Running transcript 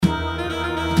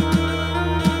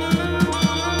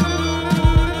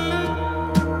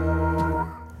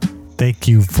Thank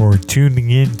you for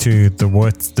tuning into the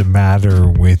What's the Matter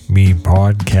with Me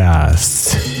podcast.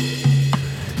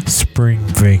 Spring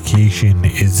vacation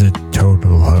is a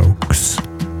total hoax.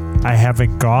 I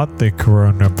haven't got the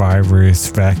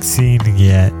coronavirus vaccine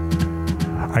yet.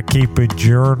 I keep a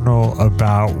journal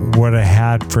about what I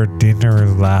had for dinner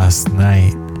last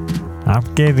night.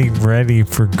 I'm getting ready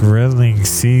for grilling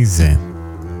season.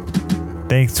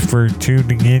 Thanks for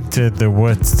tuning into the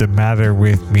What's the Matter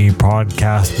with Me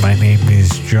podcast. My name is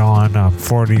John. I'm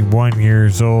 41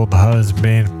 years old,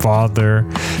 husband, father,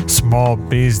 small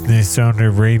business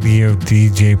owner, radio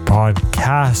DJ,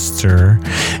 podcaster,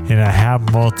 and I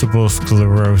have multiple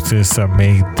sclerosis. I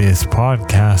made this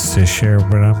podcast to share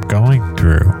what I'm going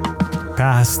through.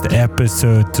 Past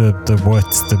episodes of the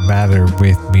What's the Matter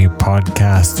with Me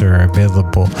podcast are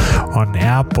available on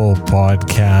Apple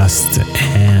Podcasts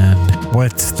and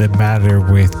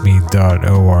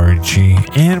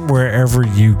what'sthematterwithme.org and wherever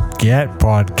you get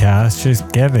podcasts,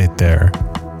 just get it there.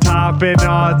 Topping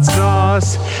hot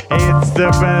sauce, it's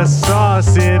the best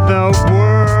sauce in the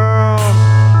world.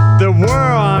 The world,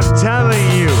 I'm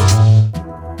telling you.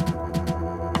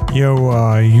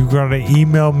 Yo, you gotta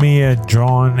email me at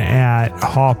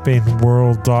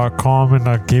john@hoppinworld.com and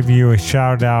I'll give you a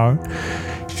shout out.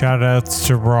 Shout outs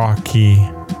to Rocky.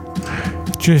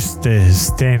 Just a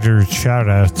standard shout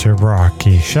out to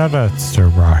Rocky. Shout outs to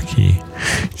Rocky.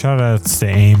 Shout outs to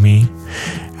Amy.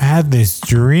 I had this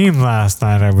dream last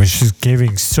night. I was just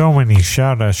giving so many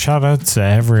shout outs. Shout outs to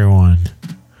everyone.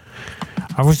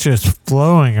 I was just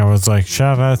flowing. I was like,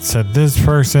 shout outs to this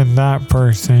person, that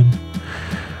person.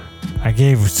 I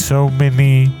gave so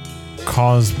many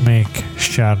cosmic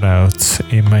shout outs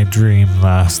in my dream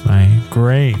last night.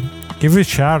 Great. Give a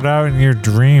shout out in your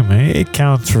dream. It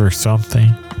counts for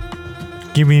something.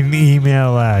 Give me an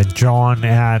email at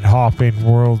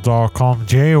john@hoppinworld.com,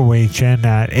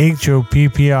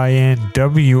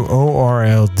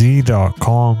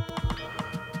 JOHN@HOPPINWORLD.com.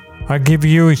 I'll give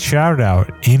you a shout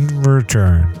out in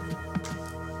return.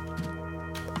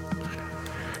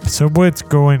 So what's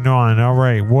going on?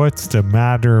 Alright, what's the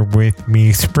matter with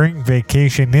me? Spring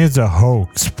vacation is a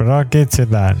hoax, but I'll get to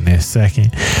that in a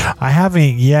second. I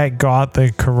haven't yet got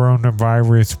the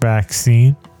coronavirus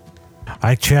vaccine.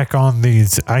 I check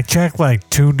like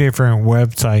 2 different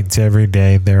websites every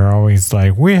day. They're always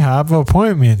like, we have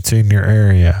appointments in your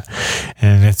area.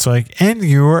 And it's like, and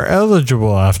you are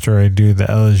eligible after I do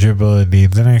the eligibility.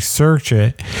 Then I search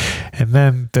it and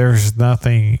then there's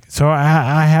nothing. So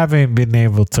I haven't been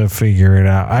able to figure it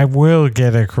out. I will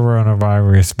get a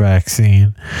coronavirus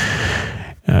vaccine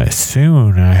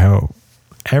soon, I hope.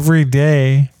 Every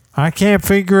day. I can't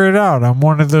figure it out. I'm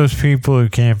one of those people who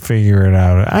can't figure it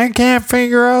out. I can't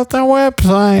figure out the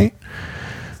website.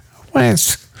 Well,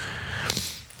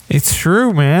 it's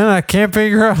true, man. I can't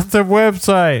figure out the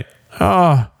website.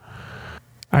 Oh,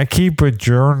 I keep a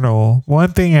journal.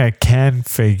 One thing I can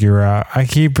figure out, I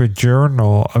keep a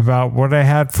journal about what I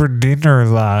had for dinner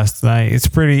last night. It's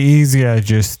pretty easy. I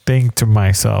just think to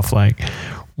myself, like,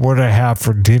 what I had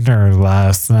for dinner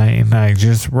last night, and I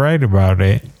just write about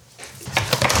it.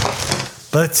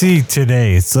 Let's see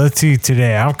today.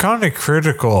 I'm kind of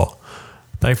critical.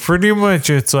 Like, pretty much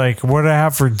it's like what I had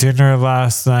for dinner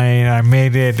last night. I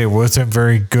made it. It wasn't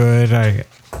very good.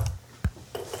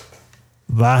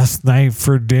 Last night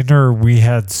for dinner, we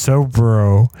had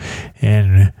Sobro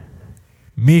and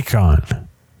Mikan.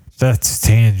 That's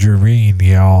tangerine,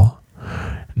 y'all.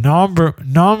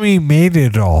 Nami made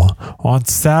it all. On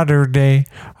Saturday,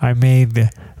 I made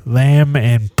lamb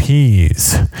and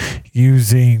peas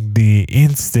using the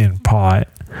Instant Pot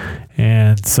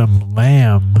and some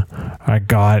lamb I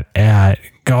got at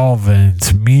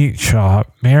Galvin's Meat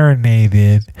Shop,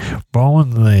 marinated,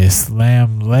 boneless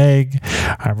lamb leg.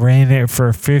 I ran it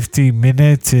for 50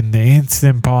 minutes in the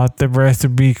Instant Pot. The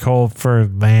recipe called for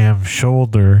lamb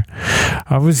shoulder.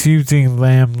 I was using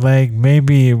lamb leg.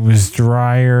 Maybe it was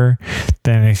drier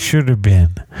than it should have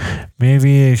been.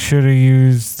 Maybe it should have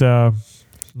used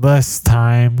less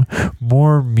time,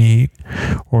 more meat,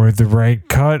 or the right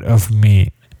cut of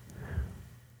meat.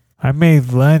 I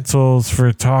made lentils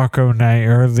for taco night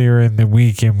earlier in the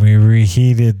week and we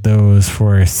reheated those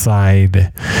for a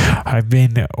side. I've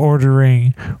been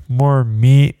ordering more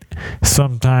meat,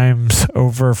 sometimes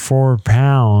over 4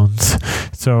 pounds,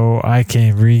 so I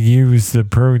can reuse the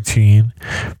protein.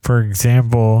 For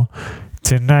example,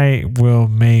 tonight we'll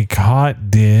make hot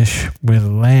dish with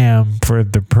lamb for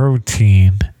the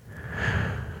protein.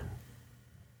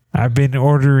 I've been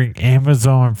ordering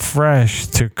Amazon Fresh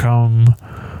to come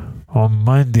on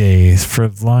Mondays for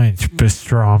lunch.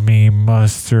 Pastrami,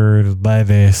 mustard,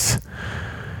 lettuce,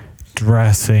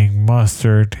 dressing,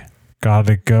 mustard,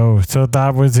 gotta go. So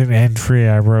that was an entry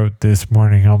I wrote this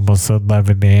morning, almost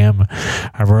 11 a.m.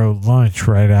 I wrote lunch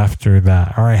right after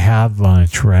that, or I had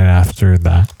lunch right after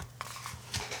that.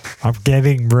 I'm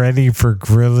getting ready for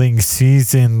grilling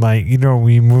season. Like,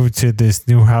 we moved to this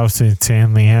new house in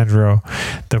San Leandro.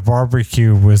 The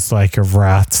barbecue was like a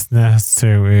rat's nest,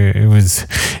 so it was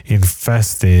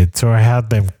infested. So I had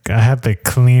the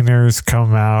cleaners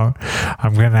come out.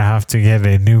 I'm gonna have to get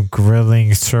a new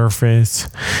grilling surface,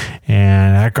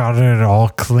 and I got it all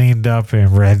cleaned up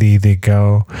and ready to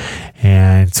go.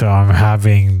 And so I'm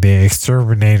having the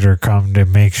exterminator come to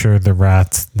make sure the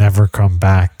rats never come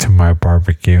back to my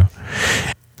barbecue.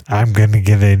 I'm going to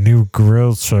get a new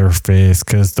grill surface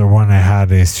because the one I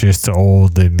had is just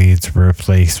old and needs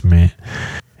replacement.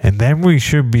 And then we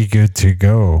should be good to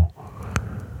go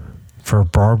for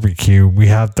barbecue. We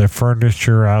have the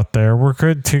furniture out there. We're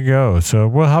good to go. So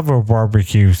we'll have a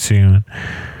barbecue soon.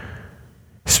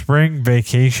 Spring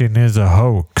vacation is a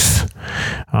hoax.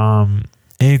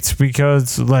 It's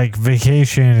because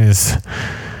vacation is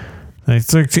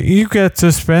like you get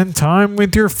to spend time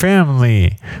with your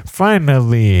family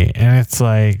finally, and it's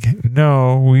like,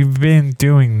 no, we've been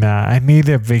doing that. I need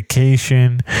a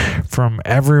vacation from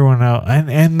everyone else,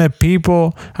 and the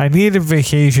people. I need a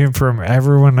vacation from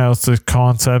everyone else's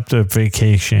concept of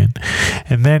vacation,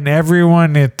 and then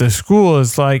everyone at the school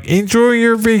is like, enjoy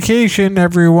your vacation,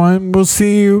 everyone. We'll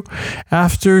see you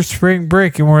after spring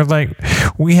break, and we're like,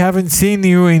 we haven't seen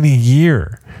you in a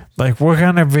year. Like, what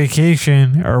kind of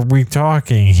vacation are we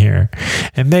talking here?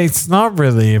 And it's not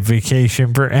really a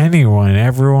vacation for anyone.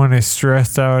 Everyone is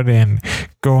stressed out and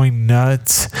going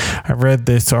nuts. I read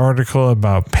this article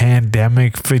about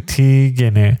pandemic fatigue,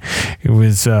 and it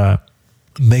was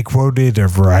they quoted a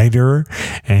writer,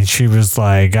 and she was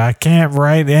like, I can't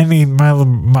write any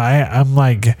I'm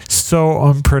like so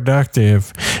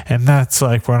unproductive. And that's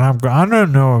like what I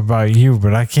don't know about you,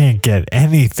 but I can't get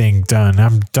anything done.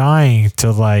 I'm dying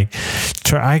to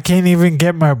I can't even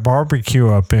get my barbecue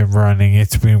up and running.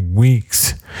 It's been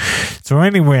weeks. So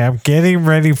anyway, I'm getting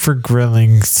ready for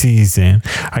grilling season.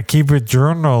 I keep a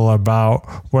journal about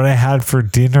what I had for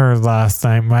dinner last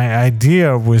night. My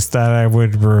idea was that I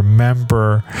would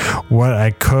remember what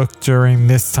I cooked during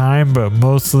this time, but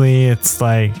mostly it's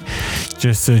like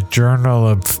just a journal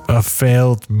of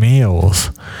failed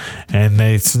meals. And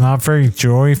it's not very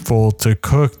joyful to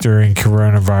cook during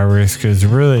coronavirus, because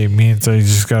really it means I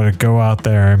just got to go out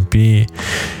there and be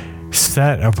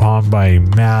set upon by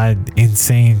mad,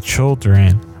 insane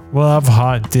children. We'll have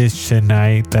hot dish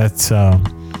tonight. That's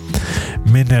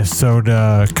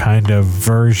Minnesota kind of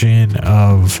version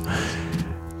of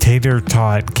tater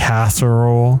tot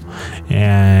casserole,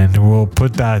 and we'll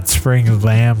put that spring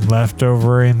lamb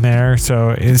leftover in there.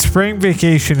 So spring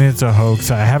vacation is a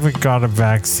hoax. I haven't got a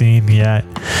vaccine yet,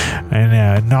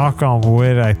 and knock on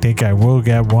wood, I think I will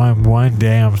get one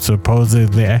day. I'm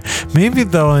supposedly, maybe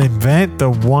they'll invent the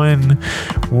one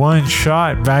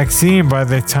shot vaccine. By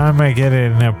the time I get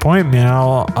an appointment,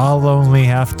 I'll only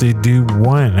have to do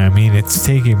one. I mean, it's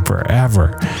taking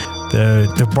forever.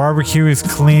 The barbecue is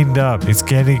cleaned up. It's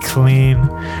getting clean.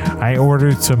 I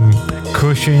ordered some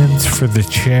cushions for the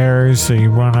chairs, so you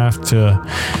won't have to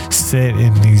sit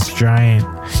in these giant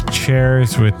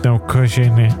chairs with no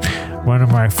cushion. One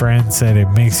of my friends said it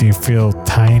makes you feel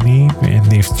tiny, and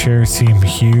these chairs seem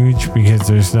huge because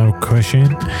there's no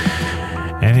cushion.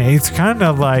 And it's kind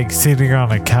of like sitting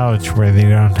on a couch where they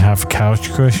don't have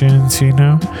couch cushions,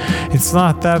 It's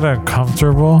not that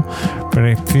uncomfortable, but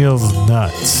it feels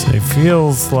nuts. It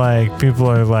feels like people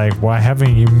are like, why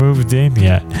haven't you moved in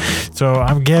yet? So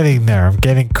I'm getting there. I'm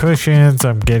getting cushions.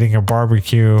 I'm getting a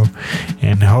barbecue.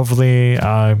 And hopefully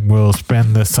I will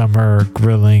spend the summer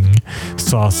grilling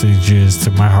sausages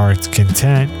to my heart's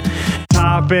content.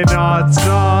 Topping hot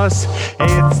sauce.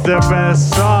 It's the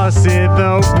best sauce in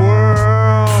the world.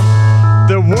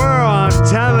 The world, I'm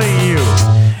telling you.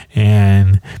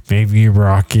 And maybe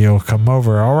Rocky will come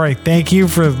over. All right, thank you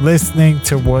for listening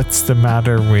to What's the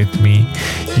Matter with Me.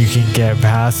 You can get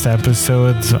past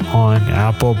episodes on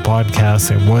Apple Podcasts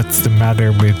at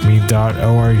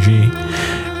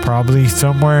what'sthematterwithme.org. Probably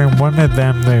somewhere in one of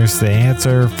them there's the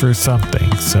answer for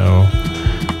something, so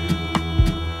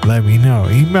let me know.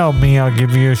 Email me, I'll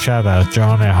give you a shout out.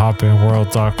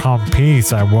 John@hoppinworld.com.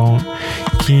 Peace. I won't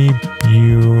keep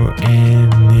you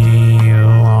any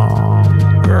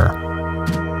longer.